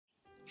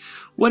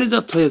What is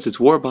up, players? It's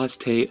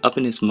WarbossTae up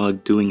in his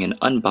mug doing an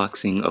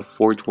unboxing of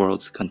Forge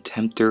World's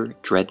Contemptor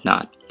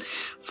Dreadnought.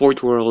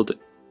 Forge World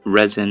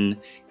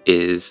resin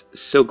is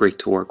so great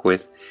to work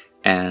with,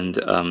 and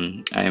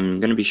I'm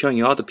going to be showing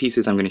you all the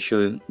pieces. I'm going to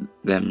show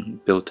them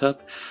built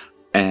up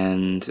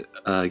and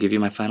give you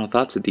my final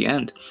thoughts at the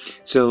end.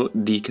 So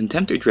the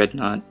Contemptor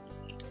Dreadnought,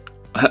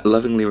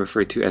 lovingly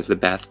referred to as the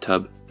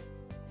bathtub,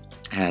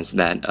 has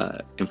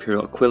that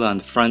Imperial Aquila on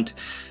the front,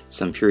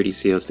 some purity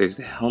seals, there's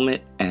the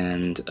helmet,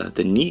 and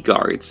the knee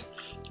guards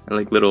are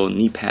like little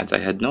knee pads. I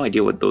had no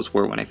idea what those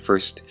were when I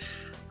first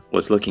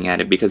was looking at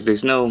it because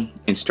there's no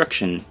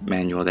instruction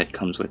manual that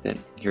comes with it.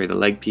 Here are the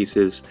leg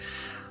pieces.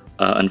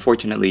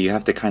 Unfortunately, you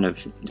have to kind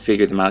of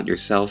figure them out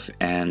yourself,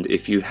 and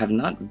if you have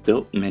not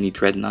built many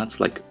dreadnoughts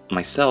like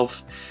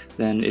myself,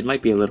 then it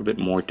might be a little bit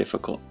more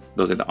difficult.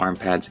 Those are the arm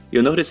pads.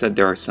 You'll notice that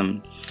there are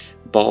some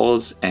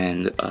balls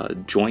and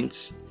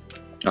joints,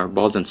 or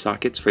balls and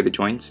sockets for the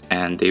joints,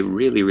 and they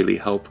really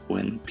help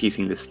when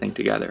piecing this thing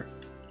together.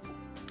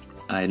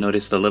 I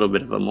noticed a little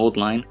bit of a mold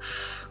line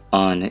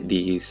on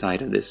the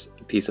side of this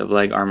piece of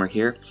leg armor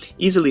here,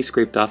 easily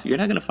scraped off. You're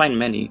not going to find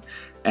many,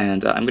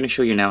 and I'm going to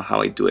show you now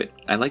how I do it.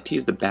 I like to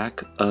use the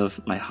back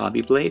of my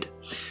hobby blade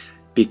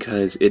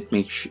because it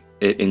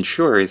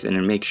ensures and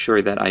it makes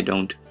sure that I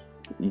don't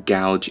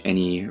gouge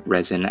any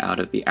resin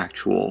out of the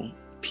actual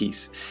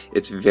piece.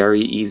 It's very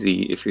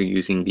easy if you're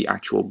using the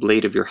actual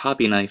blade of your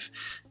hobby knife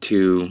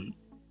to,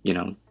 you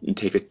know,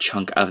 take a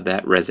chunk of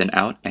that resin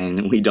out,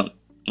 and we don't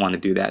want to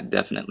do that,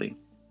 definitely.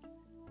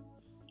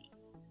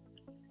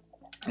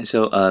 And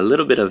so a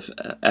little bit of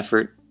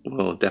effort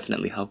will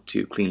definitely help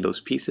to clean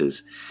those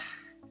pieces.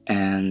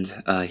 And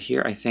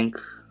here I think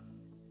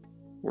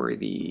were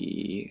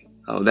the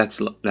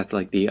that's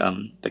like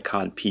the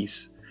cod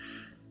piece,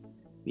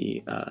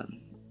 the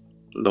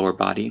lower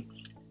body.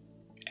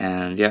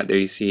 And yeah, there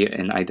you see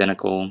an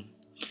identical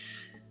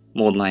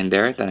mold line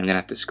there that I'm gonna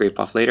have to scrape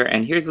off later.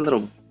 And here's a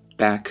little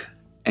back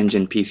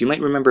engine piece. You might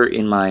remember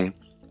in my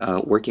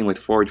working with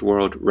Forge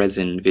World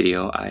resin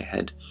video, I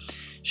had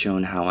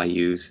shown how I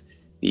use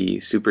the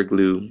super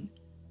glue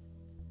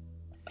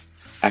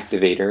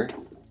activator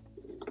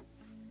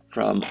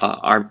from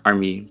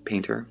Army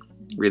Painter.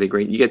 Really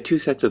great. You get two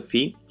sets of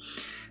feet,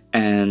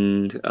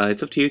 and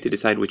it's up to you to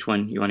decide which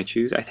one you want to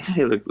choose. I think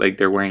they look like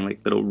they're wearing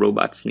like little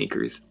robot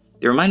sneakers.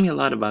 They remind me a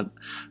lot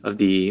of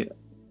the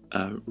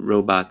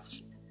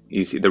robots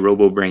you see, the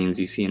robo brains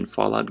you see in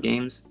Fallout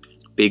games.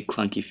 Big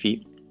clunky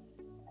feet.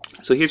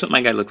 So here's what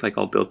my guy looks like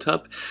all built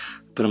up.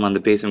 Put him on the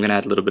base. I'm going to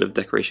add a little bit of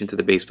decoration to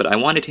the base, but I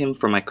wanted him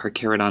for my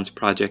Carcharodon's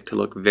project to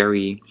look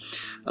very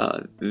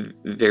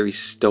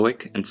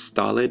stoic and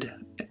stolid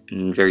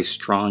and very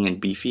strong and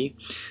beefy.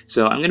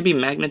 So I'm going to be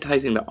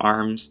magnetizing the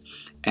arms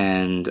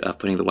and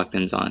putting the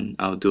weapons on.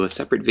 I'll do a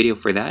separate video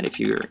for that if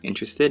you're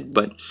interested.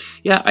 But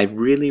yeah, I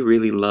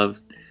really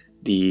loved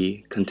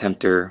the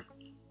Contemptor,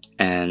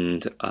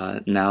 and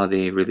now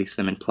they release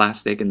them in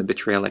plastic in the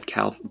Betrayal at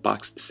Cal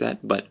boxed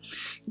set. But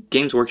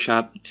Games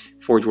Workshop,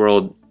 Forge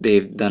World,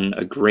 they've done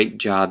a great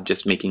job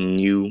just making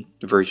new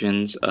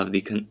versions of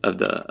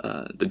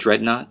the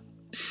Dreadnought,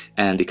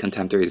 and the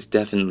Contemptor is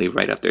definitely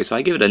right up there. So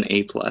I give it an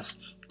A+.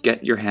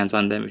 Get your hands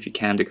on them if you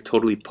can. They're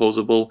totally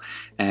posable,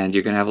 and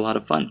you're gonna have a lot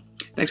of fun.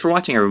 Thanks for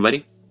watching,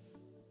 everybody.